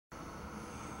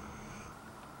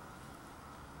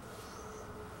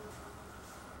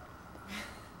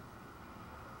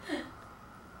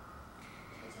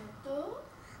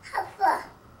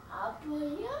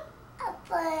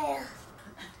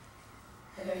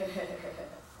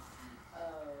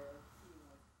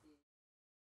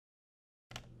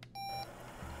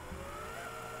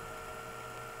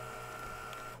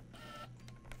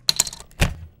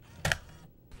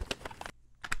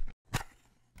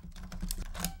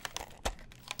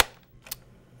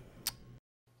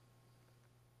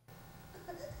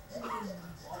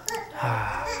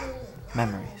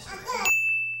Memories.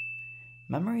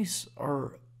 Memories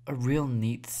are a real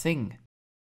neat thing.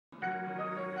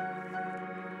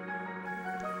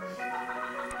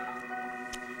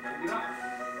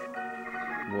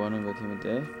 뭐 하는 거야,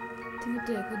 티모테?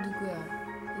 티모티, 그거 누구야?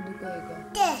 이거?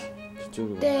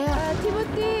 저쪽으로 가. 네,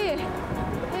 티모티!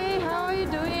 Hey, how are you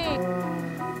doing?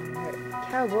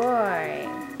 Cowboy.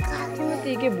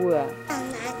 티모티, 이게 뭐야?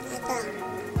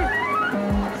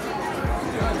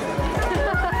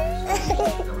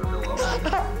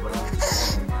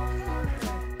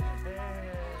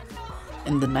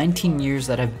 In the 19 years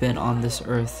that I've been on this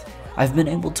earth, I've been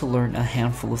able to learn a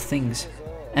handful of things.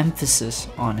 Emphasis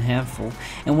on handful.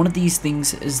 And one of these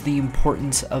things is the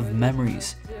importance of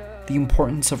memories. The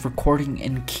importance of recording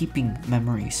and keeping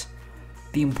memories.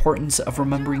 The importance of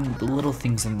remembering the little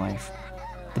things in life.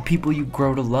 The people you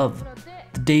grow to love.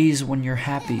 The days when you're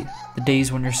happy. The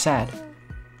days when you're sad.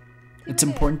 It's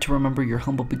important to remember your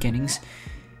humble beginnings.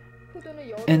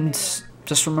 And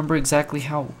just remember exactly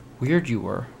how weird you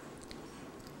were.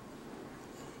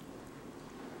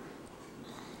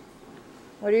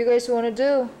 What do you guys want to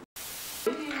do?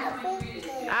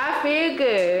 I feel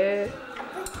good.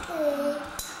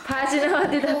 바지는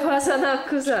어디다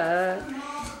벗어놓고서.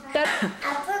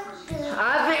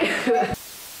 I feel good.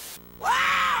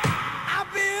 I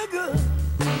feel good.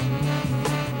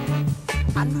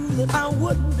 I knew that I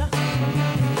wouldn't.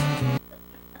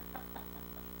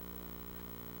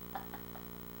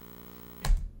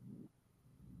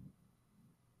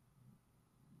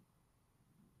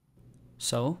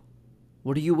 So,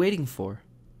 what are you waiting for?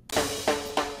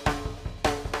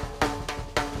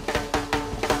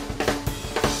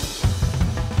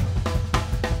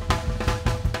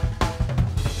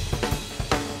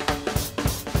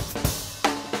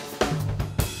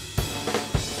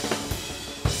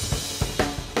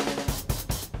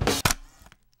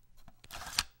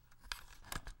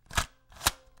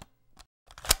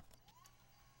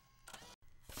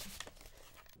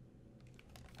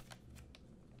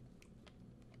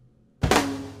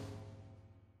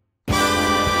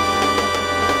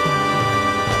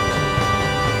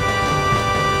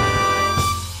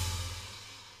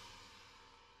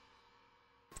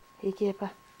 얘기해봐.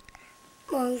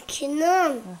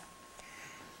 몽키는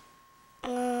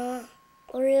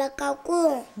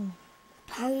올라가고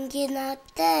방귀 날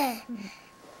때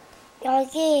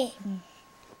여기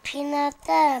비 날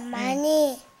때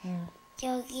많이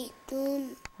여기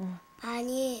눈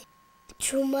많이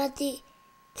주마디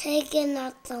 3개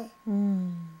났어.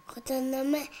 그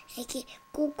다음에 애기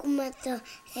고구마도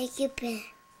애기 배.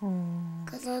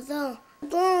 그래서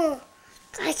또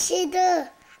가시도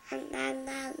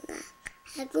안나나나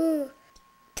하고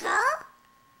더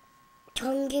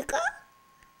전기가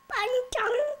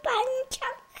반짝반짝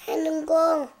하는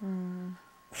거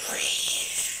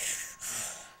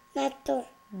나도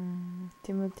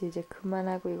티모티 이제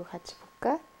그만하고 이거 같이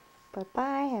볼까?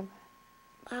 빠이빠이 해봐.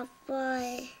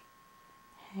 아빠의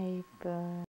하이빠